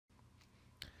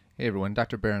Hey everyone,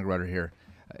 Dr. Berengroder here.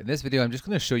 In this video, I'm just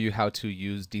going to show you how to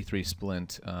use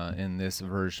D3Splint in this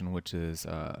version, which is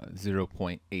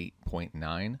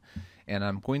 0.8.9, and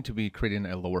I'm going to be creating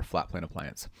a lower flat plane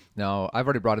appliance. Now, I've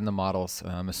already brought in the models.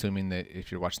 I'm assuming that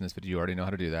if you're watching this video, you already know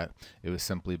how to do that. It was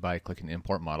simply by clicking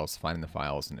Import Models, finding the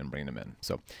files, and then bringing them in.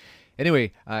 So,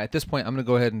 anyway, at this point, I'm going to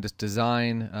go ahead and just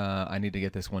design. I need to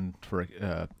get this one for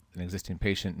an existing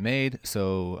patient made,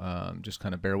 so just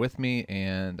kind of bear with me,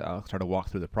 and I'll try to walk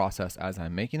through the process as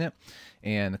I'm making it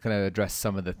and kind of address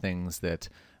some of the things that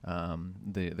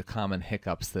the common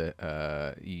hiccups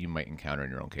that you might encounter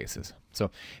in your own cases.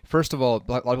 So first of all,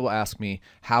 a lot of people ask me,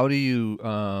 how do you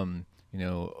how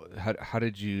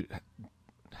did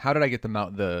I get them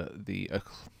out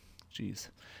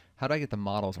how do I get the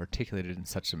models articulated in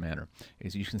such a manner?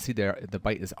 As you can see there, the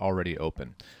bite is already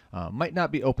open. Might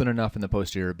not be open enough in the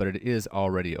posterior, but it is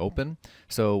already open.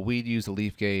 So we'd use a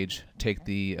leaf gauge, take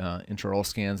the intraoral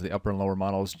scans, the upper and lower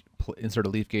models, insert a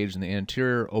leaf gauge in the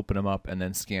anterior, open them up, and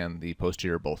then scan the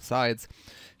posterior both sides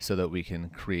so that we can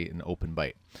create an open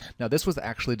bite. Now this was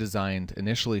actually designed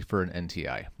initially for an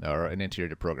NTI, or an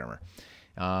anterior deprogrammer.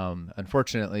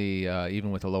 Unfortunately,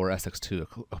 even with the lower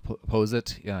SX2 oppose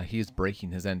it, he's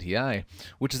breaking his NTI,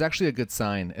 which is actually a good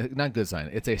sign. Not good sign.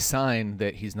 It's a sign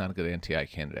that he's not a good NTI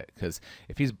candidate, because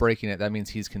if he's breaking it, that means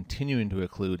he's continuing to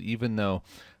occlude, even though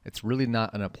it's really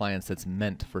not an appliance that's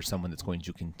meant for someone that's going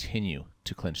to continue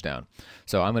to clinch down.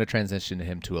 So I'm going to transition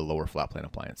him to a lower flat plane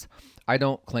appliance. I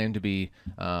don't claim to be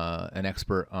an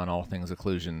expert on all things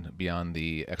occlusion beyond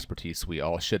the expertise we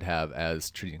all should have as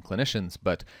treating clinicians,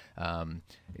 but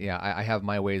yeah, I have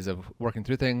my ways of working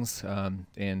through things,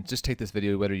 and just take this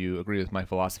video whether you agree with my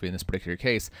philosophy in this particular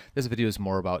case. This video is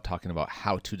more about talking about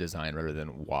how to design rather than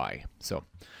why. So,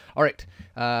 all right,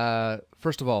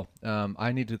 first of all,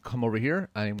 I need to come over here.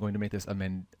 I am going to make this I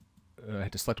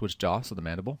have to select which jaw, so the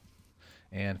mandible,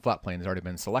 and flat plane has already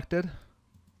been selected,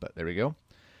 but there we go.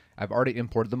 I've already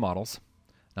imported the models.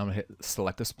 Now I'm going to hit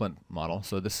select a splint model.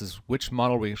 So this is which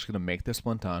model we're actually going to make the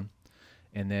splint on,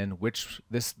 and then which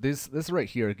this right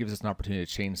here gives us an opportunity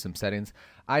to change some settings.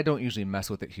 I don't usually mess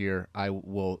with it here.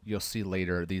 You'll see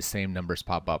later these same numbers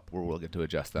pop up where we'll get to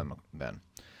adjust them then.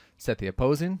 Set the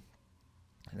opposing.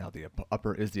 Now the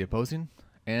upper is the opposing,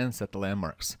 and set the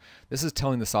landmarks. This is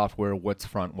telling the software what's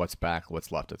front, what's back,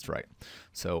 what's left, what's right.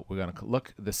 So we're going to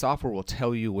look. The software will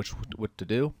tell you what to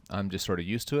do. I'm just sort of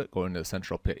used to it. Going to the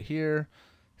central pit here,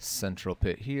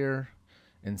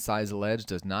 incisive ledge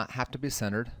does not have to be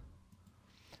centered.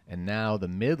 And now the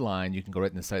midline, you can go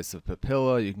right in the size of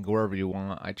papilla. You can go wherever you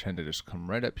want. I tend to just come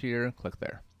right up here, click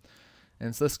there.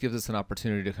 And so this gives us an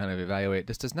opportunity to kind of evaluate.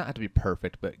 This does not have to be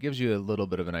perfect, but it gives you a little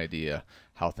bit of an idea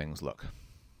how things look.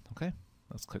 Okay.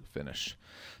 Let's click finish.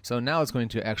 So now it's going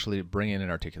to actually bring in an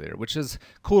articulator, which is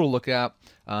cool to look at,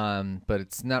 but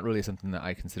it's not really something that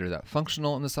I consider that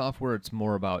functional in the software. It's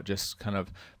more about just kind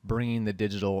of bringing the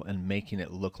digital and making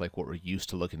it look like what we're used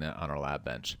to looking at on our lab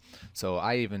bench. So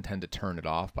I even tend to turn it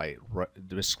off by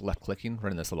just left clicking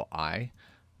right in this little eye,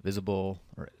 visible,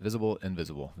 or visible,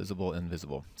 invisible, visible,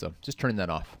 invisible. So just turning that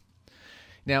off.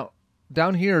 Now,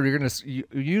 down here, you're going to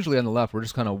usually on the left, we're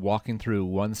just kind of walking through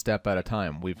one step at a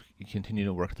time. We continue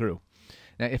to work through.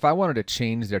 Now, if I wanted to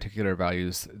change the articulator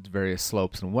values, various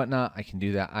slopes and whatnot, I can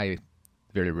do that. I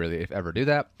very rarely, if ever, do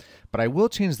that. But I will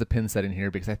change the pin setting here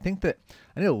because I think that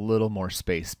I need a little more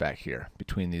space back here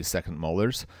between these second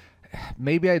molars.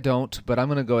 Maybe I don't, but I'm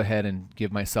going to go ahead and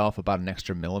give myself about an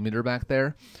extra millimeter back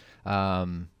there.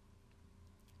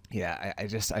 Yeah,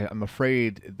 I'm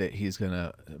afraid that he's going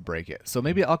to break it. So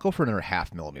maybe I'll go for another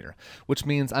 ½ millimeter, which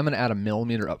means I'm going to add a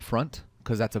millimeter up front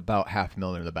because that's about ½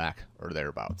 millimeter in the back or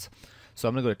thereabouts. So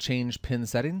I'm going to go to change pin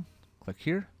setting, click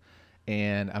here,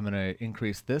 and I'm going to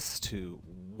increase this to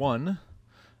 1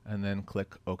 and then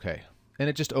click OK. And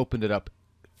it just opened it up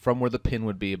from where the pin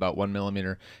would be about 1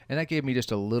 millimeter, and that gave me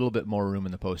just a little bit more room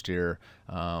in the posterior.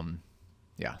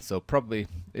 Yeah, so probably,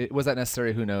 was that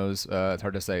necessary? Who knows? It's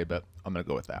hard to say, but I'm going to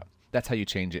go with that. That's how you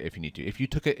change it if you need to. If you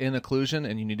took it in occlusion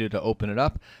and you needed to open it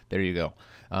up, there you go.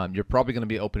 You're probably going to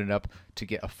be opening it up to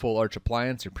get a full arch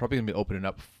appliance. You're probably going to be opening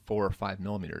up 4 or 5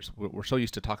 millimeters. We're so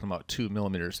used to talking about 2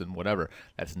 millimeters and whatever.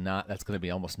 That's going to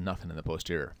be almost nothing in the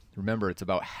posterior. Remember, it's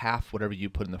about half whatever you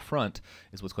put in the front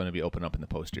is what's going to be open up in the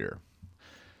posterior.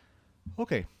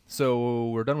 Okay, so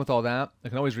we're done with all that. I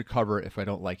can always recover if I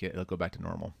don't like it. It'll go back to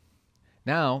normal.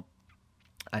 Now,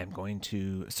 I'm going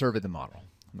to survey the model.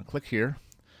 I'm going to click here,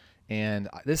 and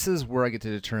this is where I get to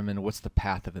determine what's the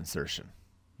path of insertion.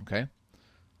 Okay?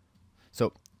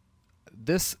 So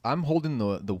I'm holding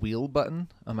the wheel button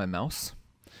on my mouse.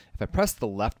 If I press the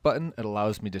left button, it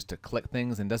allows me just to click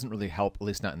things and doesn't really help, at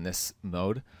least not in this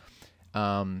mode.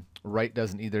 Right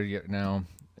doesn't either yet now.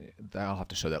 I'll have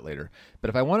to show that later. But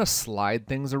if I want to slide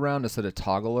things around instead of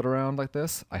toggle it around like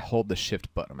this, I hold the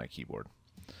shift button on my keyboard.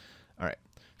 All right,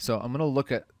 so I'm going to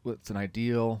look at what's an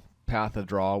ideal path of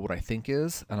draw, what I think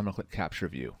is, and I'm going to click Capture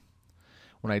View.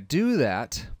 When I do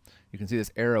that, you can see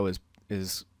this arrow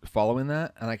is following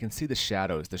that, and I can see the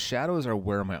shadows. The shadows are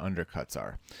where my undercuts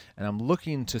are. And I'm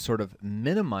looking to sort of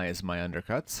minimize my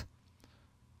undercuts,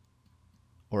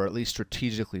 or at least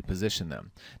strategically position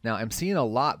them. Now I'm seeing a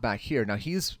lot back here. Now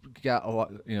he's got a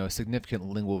lot, a significant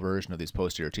lingual version of these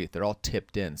posterior teeth. They're all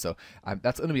tipped in, so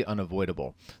that's going to be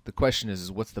unavoidable. The question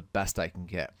is what's the best I can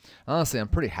get? Honestly, I'm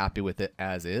pretty happy with it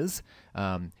as is.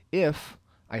 If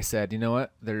I said, you know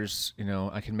what, there's,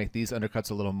 I can make these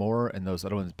undercuts a little more and those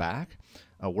other ones back,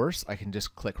 worse, I can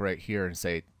just click right here and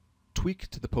say, tweak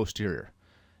to the posterior.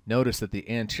 Notice that the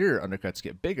anterior undercuts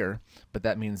get bigger, but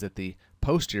that means that the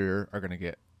posterior are going to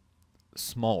get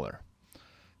smaller.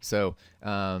 So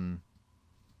and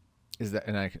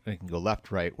I can go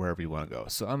left, right, wherever you want to go.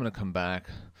 So I'm going to come back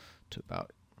to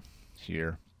about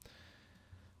here.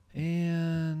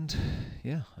 And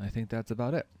yeah, I think that's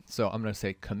about it. So I'm going to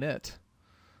say commit.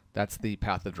 That's the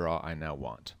path of draw I now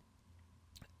want.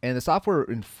 And the software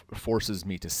forces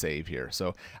me to save here.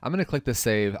 So I'm going to click the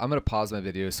save. I'm going to pause my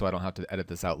video so I don't have to edit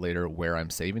this out later where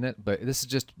I'm saving it. But this is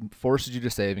just forces you to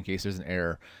save in case there's an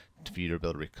error for you to be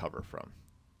able to recover from.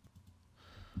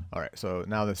 All right, so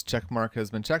now this check mark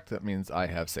has been checked. That means I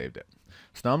have saved it.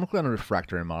 So now I'm going to click on a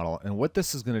refractory model. And what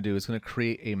this is going to do is going to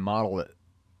create a model that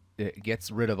it gets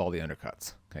rid of all the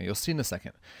undercuts. Okay, you'll see in a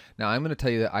second. Now I'm going to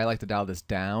tell you that I like to dial this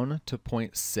down to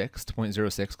 0.6 to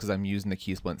 0.06 because I'm using the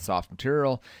D3Splint soft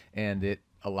material and it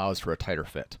allows for a tighter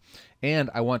fit. And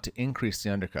I want to increase the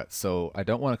undercuts. So I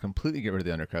don't want to completely get rid of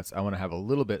the undercuts. I want to have a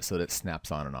little bit so that it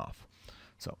snaps on and off.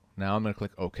 So now I'm going to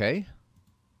click OK.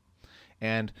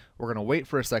 And we're going to wait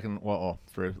for a second,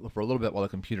 for a little bit while the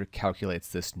computer calculates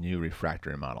this new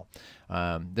refractory model.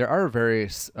 There are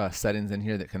various settings in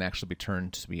here that can actually be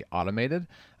turned to be automated,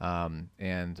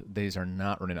 and these are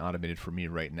not running automated for me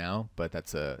right now, but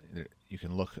that's you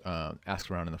can look, ask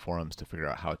around in the forums to figure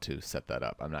out how to set that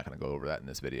up. I'm not going to go over that in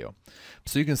this video.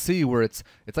 So you can see where it's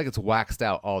like it's waxed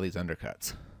out all these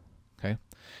undercuts. Okay.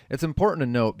 It's important to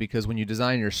note because when you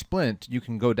design your splint, you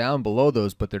can go down below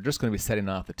those, but they're just going to be setting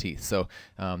off the teeth. So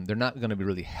they're not going to be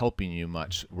really helping you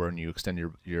much when you extend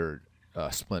your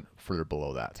splint further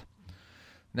below that.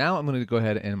 Now I'm going to go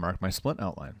ahead and mark my splint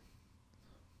outline.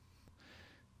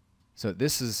 So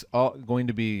this is all going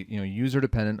to be user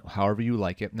dependent, however you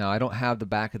like it. Now I don't have the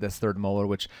back of this third molar,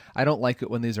 which I don't like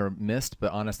it when these are missed,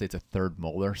 but honestly it's a third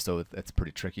molar, so it's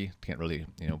pretty tricky. Can't really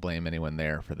blame anyone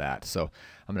there for that. So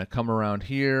I'm going to come around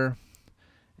here,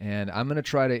 and I'm going to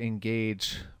try to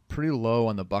engage pretty low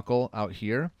on the buccal out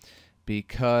here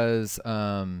because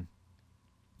I'm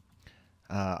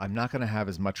not going to have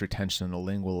as much retention in the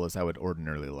lingual as I would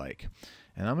ordinarily like.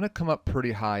 And I'm going to come up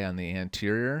pretty high on the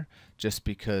anterior just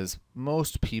because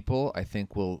most people, I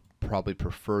think, will probably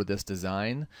prefer this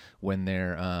design when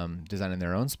they're designing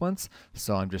their own splints.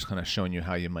 So I'm just kind of showing you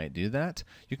how you might do that.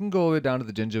 You can go all the way down to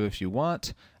the gingiva if you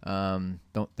want. Don't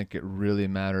think it really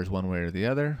matters one way or the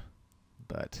other.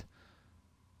 But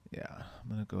yeah, I'm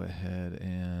going to go ahead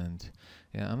and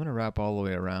I'm going to wrap all the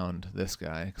way around this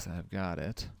guy because I've got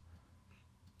it.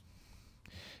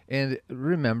 And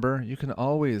remember, you can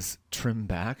always trim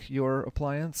back your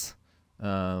appliance with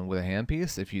a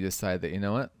handpiece if you decide that, you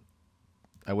know what,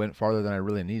 I went farther than I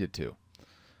really needed to.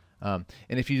 And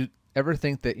if you ever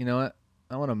think that, you know what,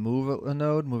 I want to move a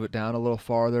node, move it down a little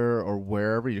farther or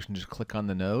wherever, you can just click on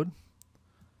the node.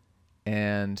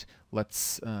 And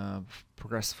let's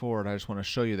progress forward. I just want to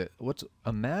show you that,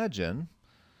 imagine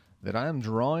that I'm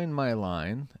drawing my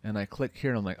line and I click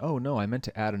here and I'm like, oh no, I meant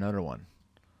to add another one.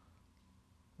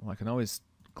 Well, I can always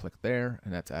click there,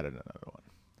 and that's added another one.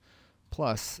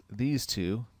 Plus these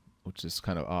two, which is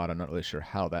kind of odd. I'm not really sure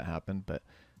how that happened, but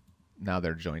now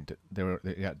they're joined.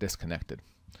 They got disconnected,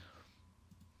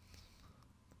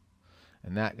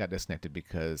 and that got disconnected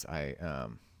because I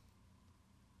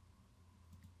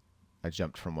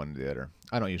jumped from one to the other.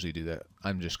 I don't usually do that.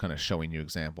 I'm just kind of showing you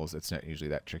examples. It's not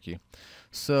usually that tricky.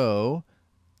 So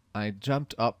I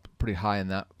jumped up pretty high in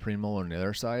that premolar on the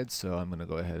other side, so I'm going to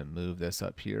go ahead and move this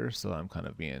up here so I'm kind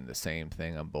of being the same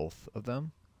thing on both of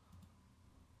them.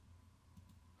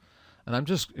 And I'm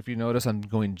just, if you notice, I'm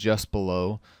going just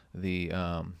below the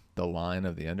line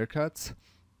of the undercuts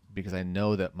because I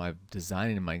know that I'm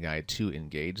designing my guide to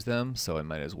engage them, so I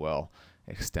might as well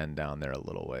extend down there a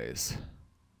little ways.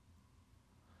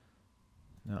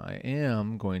 Now I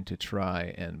am going to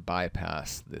try and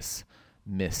bypass this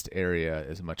missed area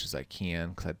as much as I can,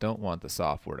 because I don't want the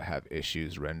software to have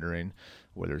issues rendering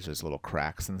where there's just little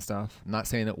cracks and stuff. I'm not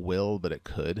saying it will, but it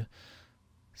could.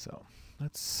 So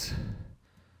let's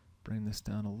bring this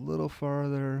down a little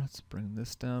farther. Let's bring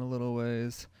this down a little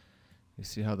ways. You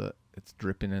see how it's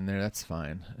dripping in there? That's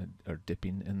fine, or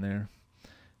dipping in there.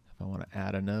 If I want to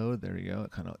add a node, there you go.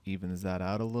 It kind of evens that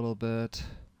out a little bit.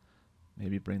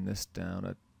 Maybe bring this down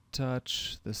a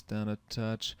touch, this down a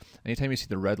touch. Anytime you see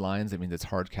the red lines, it means it's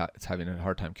having a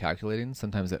hard time calculating.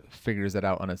 Sometimes it figures it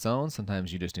out on its own.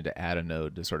 Sometimes you just need to add a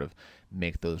node to sort of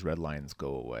make those red lines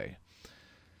go away.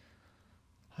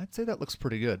 I'd say that looks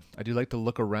pretty good. I do like to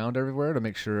look around everywhere to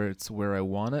make sure it's where I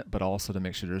want it, but also to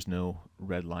make sure there's no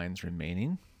red lines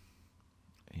remaining.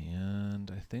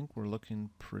 And I think we're looking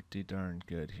pretty darn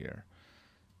good here.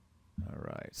 All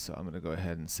right, so I'm going to go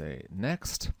ahead and say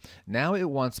next. Now it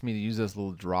wants me to use this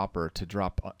little dropper to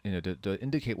drop, to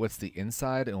indicate what's the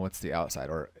inside and what's the outside,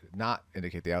 or not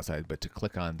indicate the outside, but to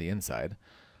click on the inside,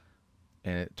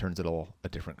 and it turns it all a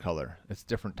different color. It's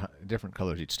different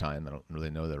colors each time. I don't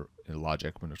really know the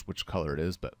logic which color it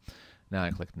is, but now I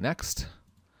click next,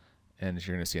 and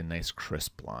you're going to see a nice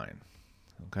crisp line.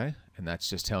 Okay, and that's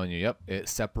just telling you, yep, it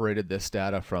separated this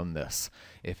data from this.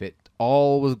 If it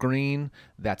all was green,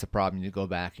 that's a problem. You go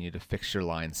back and you need to fix your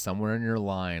line. Somewhere in your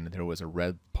line, there was a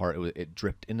red part. It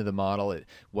dripped into the model. It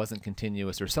wasn't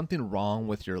continuous. There's something wrong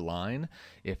with your line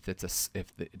if it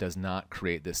does not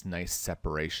create this nice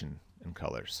separation in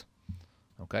colors.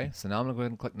 Okay, so now I'm going to go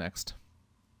ahead and click next,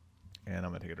 and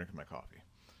I'm going to take a drink of my coffee.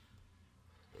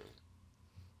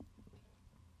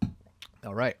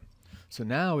 All right. So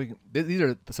now these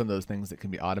are some of those things that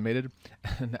can be automated,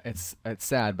 and it's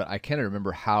sad, but I can't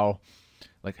remember how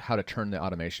to turn the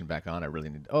automation back on. I really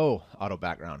need, auto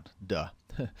background, duh.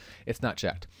 It's not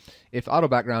checked. If auto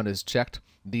background is checked,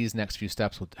 these next few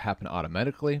steps will happen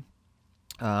automatically,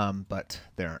 but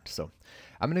they aren't. So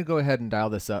I'm going to go ahead and dial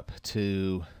this up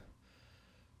to,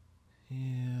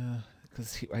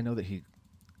 because I know that he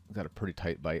got a pretty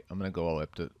tight bite. I'm going to go all the way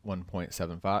up to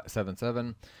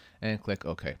 1.77 and click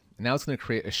OK. Now it's going to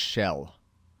create a shell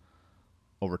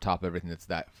over top of everything that's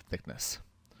that thickness.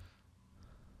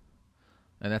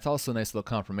 And that's also a nice little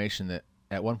confirmation that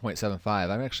at 1.75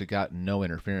 I've actually got no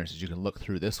interferences. You can look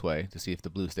through this way to see if the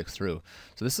blue sticks through.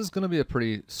 So this is going to be a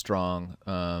pretty strong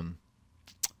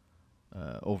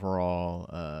overall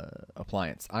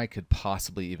appliance. I could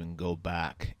possibly even go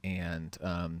back and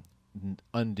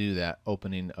undo that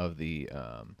opening of the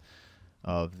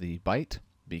bite,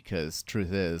 because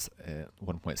truth is at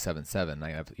 1.77 I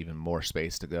have even more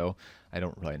space to go. I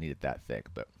don't really need it that thick,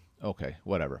 but okay,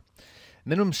 whatever.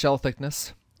 Minimum shell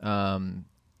thickness.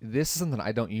 This is something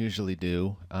I don't usually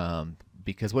do,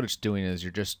 because what it's doing is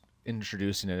you're just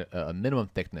introducing a minimum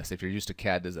thickness. If you're used to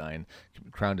CAD design,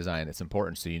 crown design, it's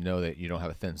important so you know that you don't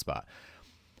have a thin spot.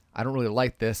 I don't really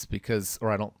like this because,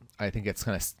 I think it's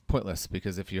kind of pointless,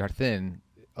 because if you are thin,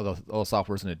 all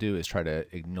software is going to do is try to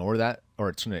ignore that, or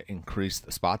it's going to increase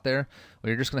the spot there. Well,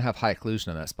 you're just going to have high occlusion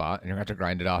on that spot, and you're going to have to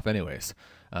grind it off anyways,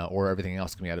 or everything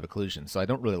else can be out of occlusion. So I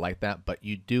don't really like that, but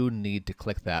you do need to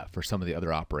click that for some of the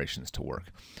other operations to work.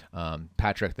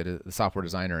 Patrick, the software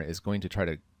designer, is going to try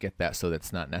to get that so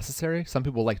that's not necessary. Some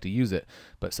people like to use it,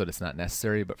 but so that's not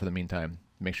necessary. But for the meantime,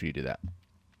 make sure you do that.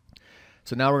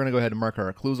 So now we're going to go ahead and mark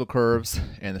our occlusal curves,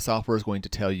 and the software is going to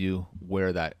tell you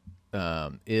where that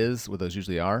is, where those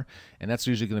usually are, and that's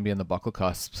usually going to be on the buccal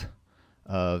cusps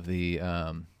of the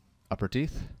upper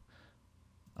teeth.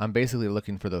 I'm basically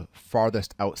looking for the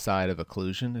farthest outside of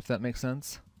occlusion, if that makes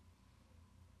sense.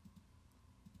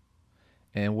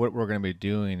 And what we're going to be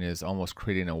doing is almost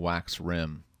creating a wax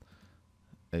rim,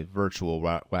 a virtual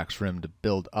wax rim to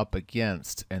build up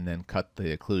against, and then cut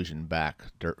the occlusion back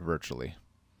virtually.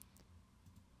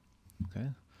 Okay,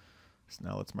 so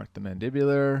now let's mark the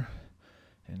mandibular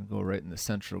and go right in the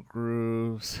central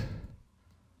grooves.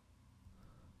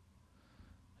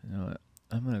 You know what?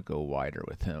 I'm going to go wider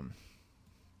with him.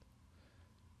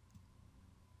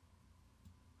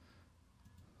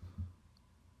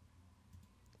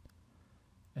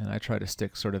 And I try to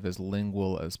stick sort of as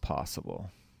lingual as possible.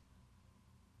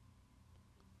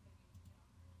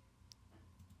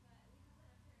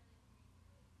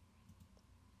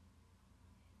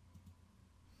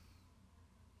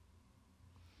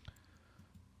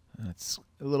 That's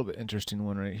a little bit interesting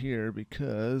one right here,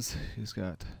 because he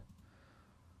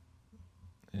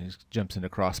jumps into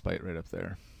crossbite right up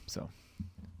there. So,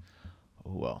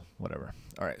 oh well, whatever.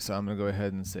 All right, so I'm going to go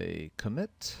ahead and say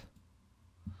commit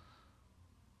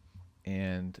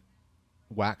and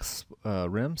wax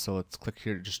rim. So let's click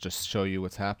here just to show you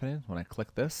what's happening. When I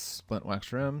click this, splint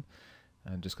wax rim,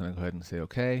 I'm just going to go ahead and say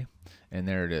OK. And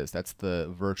there it is. That's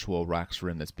the virtual wax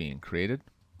rim that's being created.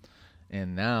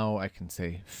 And now I can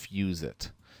say fuse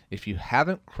it. If you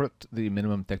haven't clicked the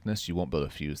minimum thickness, you won't be able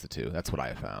to fuse the two. That's what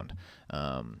I found.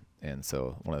 And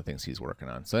so one of the things he's working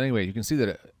on. So anyway, you can see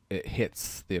that it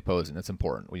hits the opposing. That's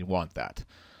important. We want that.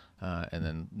 And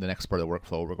then the next part of the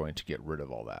workflow, we're going to get rid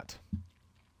of all that.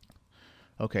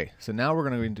 Okay, so now we're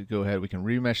going to go ahead. We can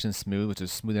remesh and smooth, which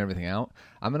is smoothing everything out.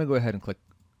 I'm going to go ahead and click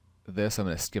this. I'm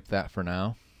going to skip that for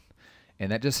now.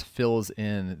 And that just fills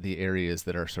in the areas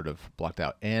that are sort of blocked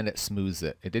out, and it smooths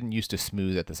it. It didn't used to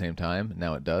smooth at the same time.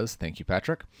 Now it does. Thank you,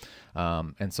 Patrick.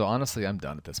 And so honestly, I'm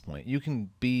done at this point. You can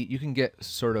get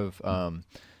sort of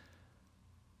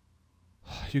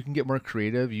you can get more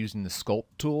creative using the sculpt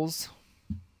tools,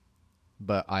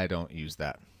 but I don't use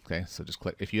that. Okay, so just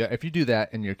click. If you do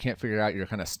that and you can't figure it out, you're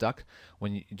kind of stuck.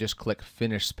 When you just click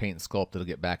Finish Paint and Sculpt, it'll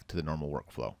get back to the normal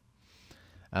workflow.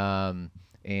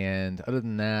 And other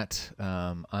than that,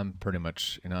 I'm pretty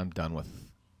much, I'm done with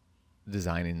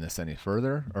designing this any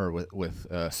further, or with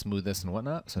smoothness and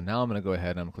whatnot. So now I'm going to go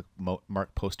ahead and I'm going to click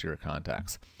Mark Posterior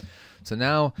Contacts. So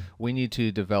now we need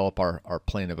to develop our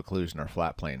plane of occlusion, our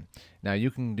flat plane. Now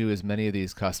you can do as many of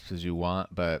these cusps as you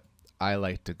want, but I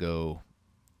like to go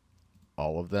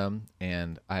all of them,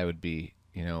 and I would be,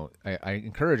 I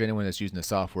encourage anyone that's using the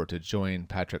software to join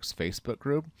Patrick's Facebook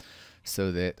group,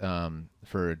 so that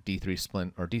for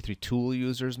D3Splint or D3 tool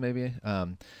users maybe,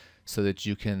 so that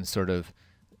you can sort of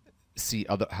see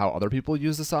how other people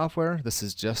use the software. This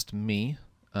is just me,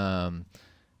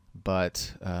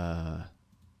 but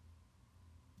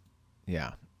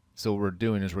yeah. So what we're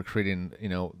doing is we're creating,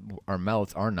 our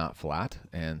mouths are not flat,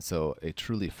 and so a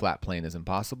truly flat plane is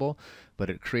impossible, but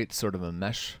it creates sort of a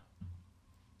mesh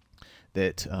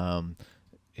that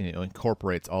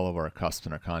incorporates all of our cusps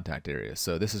and our contact areas.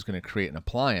 So this is going to create an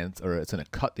appliance, or it's going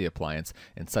to cut the appliance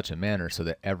in such a manner so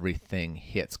that everything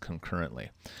hits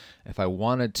concurrently. If I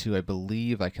wanted to, I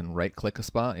believe I can right-click a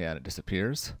spot, yeah, and it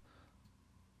disappears.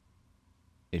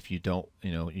 If you don't,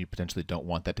 you potentially don't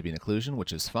want that to be an occlusion,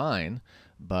 which is fine,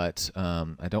 but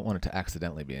I don't want it to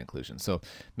accidentally be an occlusion. So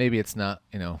maybe it's not,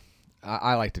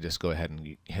 I like to just go ahead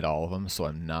and hit all of them, so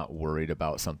I'm not worried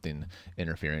about something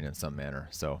interfering in some manner.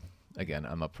 So again,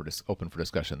 I'm open for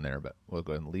discussion there, but we'll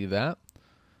go ahead and leave that.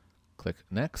 Click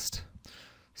Next.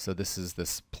 So this is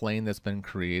this plane that's been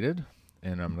created,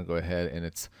 and I'm going to go ahead and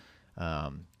it's,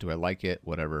 do I like it?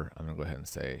 Whatever. I'm going to go ahead and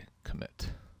say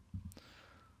Commit.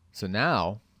 So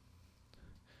now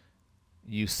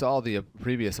you saw the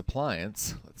previous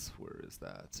appliance. Where is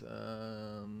that?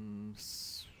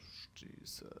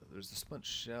 There's the splint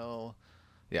shell.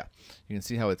 Yeah, you can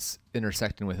see how it's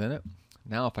intersecting within it.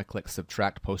 Now if I click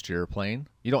Subtract Posterior Plane,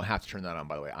 you don't have to turn that on,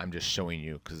 by the way. I'm just showing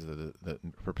you because of the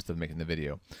purpose of making the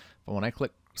video. But when I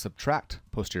click Subtract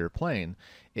Posterior Plane,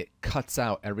 it cuts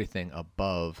out everything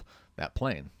above that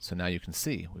plane. So now you can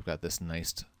see we've got this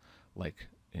nice,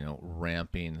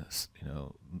 ramping,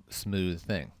 smooth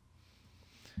thing.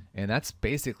 And that's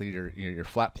basically your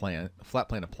flat plane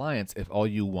appliance if all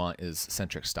you want is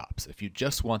centric stops. If you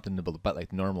just want them to butt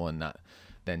like normal and not,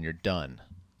 then you're done.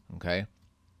 Okay?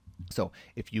 So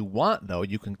if you want, though,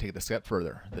 you can take it a step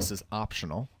further. This is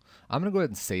optional. I'm going to go ahead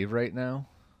and save right now.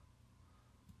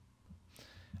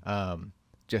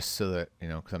 Just so that,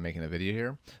 because I'm making a video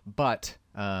here. But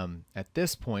at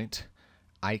this point,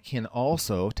 I can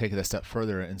also take it a step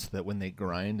further, and so that when they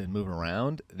grind and move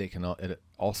around, it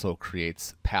also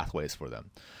creates pathways for them.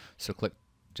 So click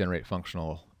Generate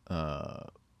Functional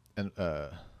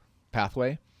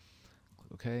Pathway.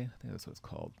 Okay, I think that's what it's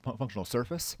called, Functional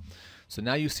Surface. So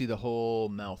now you see the whole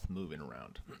mouth moving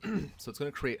around. So it's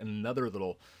going to create another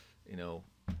little,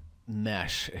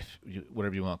 mesh,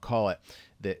 whatever you want to call it,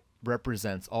 that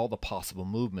represents all the possible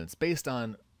movements based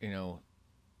on,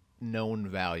 known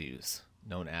values,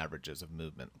 known averages of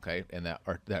movement, okay, and that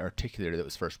articulator that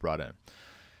was first brought in.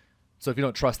 So if you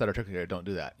don't trust that articulator, don't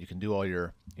do that. You can do all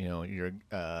your, your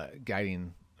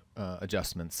guiding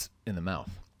adjustments in the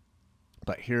mouth.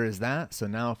 But here is that. So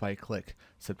now if I click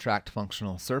Subtract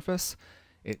Functional Surface,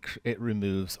 it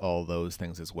removes all those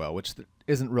things as well, which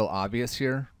isn't real obvious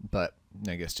here, but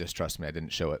I guess just trust me, I didn't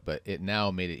show it, but it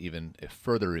now made it it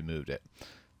further removed it.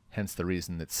 Hence the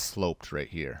reason it's sloped right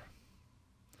here.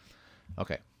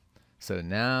 Okay. So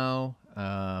now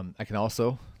I can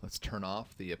also, let's turn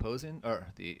off the opposing, or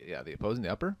the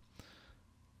upper.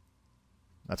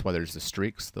 That's why there's the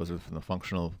streaks. Those are from the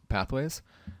functional pathways.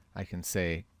 I can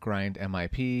say grind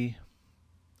MIP,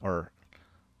 or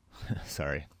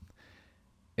sorry.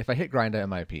 If I hit grind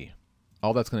MIP,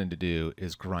 all that's going to do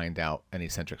is grind out any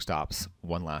centric stops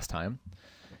one last time.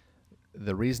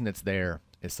 The reason it's there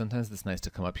is sometimes it's nice to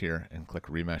come up here and click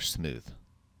Remesh Smooth.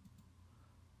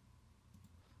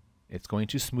 It's going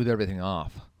to smooth everything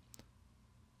off,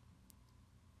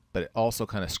 but it also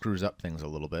kind of screws up things a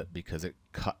little bit because it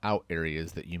cut out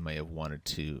areas that you may have wanted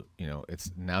to,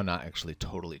 it's now not actually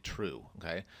totally true,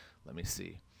 okay? Let me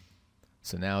see.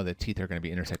 So now the teeth are going to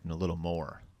be intersecting a little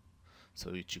more.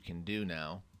 So what you can do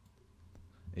now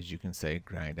is you can say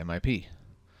grind MIP.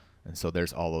 And so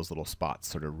there's all those little spots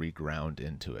sort of reground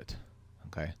into it,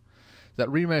 okay? That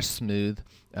remesh smooth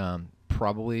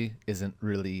probably isn't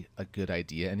really a good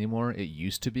idea anymore. It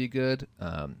used to be good,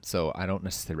 so I don't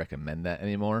necessarily recommend that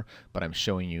anymore, but I'm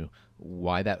showing you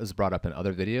why that was brought up in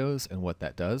other videos and what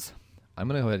that does. I'm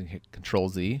going to go ahead and hit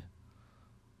Control-Z,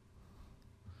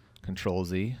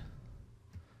 Control-Z,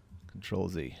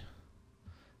 Control-Z,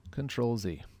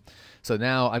 Control-Z. So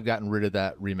now I've gotten rid of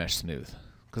that remesh smooth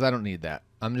because I don't need that.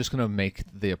 I'm just going to make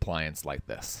the appliance like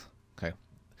this, okay?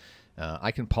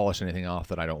 I can polish anything off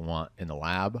that I don't want in the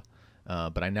lab,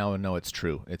 but I now know it's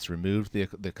true. It's removed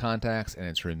the contacts and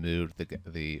it's removed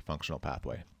the functional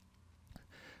pathway.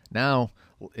 Now,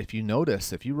 if you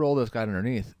notice, if you roll this guide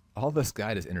underneath, all this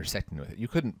guide is intersecting with it. You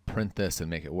couldn't print this and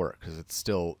make it work because it's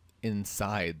still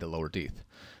inside the lower teeth.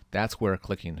 That's where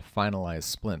clicking Finalize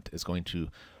Splint is going to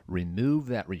remove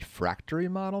that refractory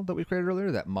model that we created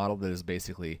earlier, that model that is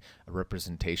basically a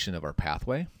representation of our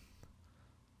pathway.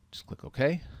 Just click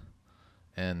OK.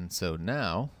 And so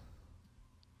now,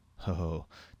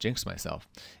 jinxed myself.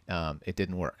 It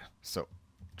didn't work. So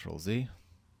Control-Z,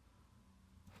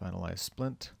 Finalize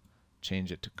Splint,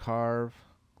 change it to Carve,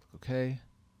 click OK.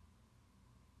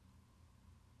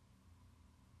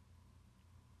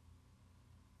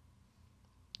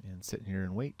 And sit here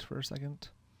and wait for a second.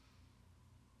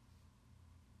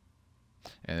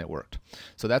 And it worked.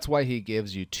 So that's why he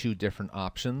gives you two different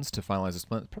options to finalize a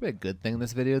splint. It's probably a good thing in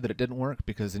this video that it didn't work,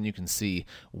 because then you can see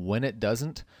when it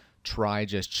doesn't, try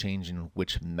just changing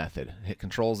which method. Hit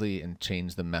Control-Z and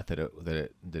change the method that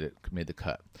it made the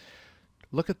cut.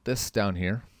 Look at this down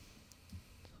here.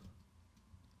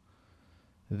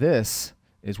 This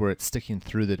is where it's sticking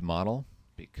through the model,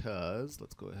 because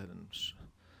let's go ahead and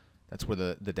that's where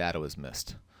the data was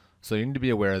missed. So you need to be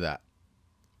aware of that.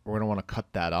 We're going to want to cut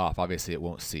that off. Obviously, it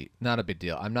won't seat. Not a big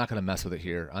deal. I'm not going to mess with it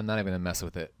here. I'm not even going to mess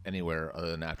with it anywhere other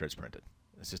than after it's printed.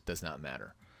 It just does not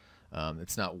matter.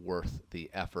 It's not worth the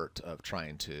effort of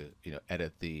trying to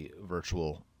edit the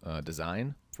virtual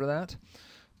design for that.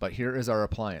 But here is our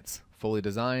appliance, fully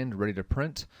designed, ready to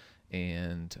print,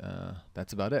 and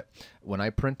that's about it. When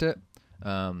I print it,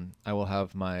 I will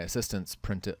have my assistants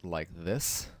print it like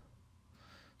this.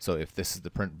 So if this is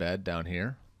the print bed down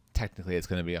here, technically it's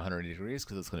going to be 180 degrees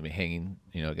because it's going to be hanging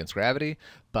against gravity,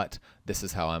 but this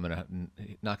is how I'm going to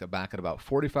knock it back at about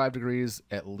 45 degrees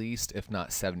at least, if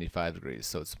not 75 degrees,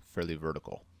 so it's fairly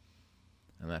vertical.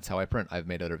 And that's how I print. I've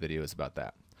made other videos about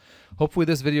that. Hopefully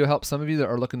this video helps some of you that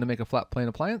are looking to make a flat plane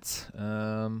appliance.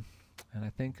 And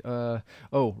I think, oh,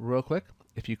 real quick,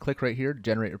 if you click right here,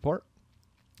 Generate Report,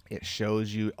 it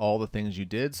shows you all the things you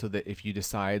did, so that if you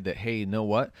decide that, hey, you know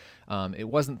what, it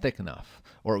wasn't thick enough,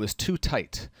 or it was too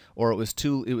tight, or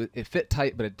it fit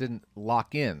tight but it didn't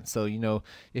lock in. So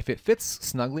if it fits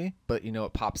snugly but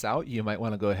it pops out, you might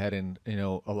want to go ahead and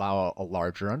allow a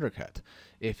larger undercut.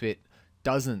 If it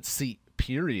doesn't seat,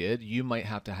 period, you might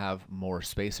have to have more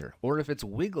spacer. Or if it's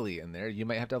wiggly in there, you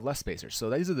might have to have less spacer. So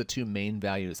these are the two main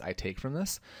values I take from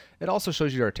this. It also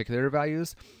shows you your articulator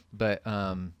values, but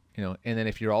and then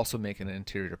if you're also making an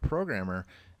interior programmer,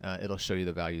 it'll show you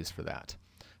the values for that.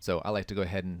 So I like to go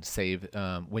ahead and save,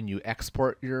 when you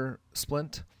export your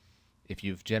splint, if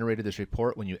you've generated this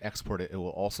report, when you export it, it will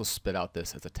also spit out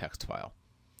this as a text file.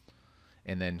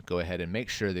 And then go ahead and make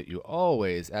sure that you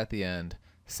always, at the end,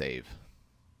 save.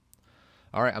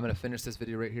 All right, I'm going to finish this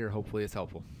video right here. Hopefully it's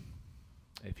helpful.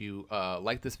 If you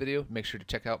like this video, make sure to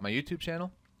check out my YouTube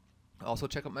channel. Also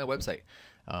check out my website.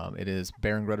 It is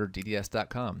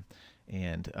barongruterdds.com.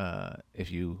 And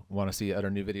if you want to see other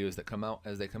new videos that come out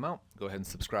as they come out, go ahead and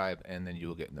subscribe, and then you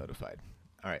will get notified.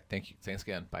 All right, thank you. Thanks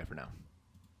again. Bye for now.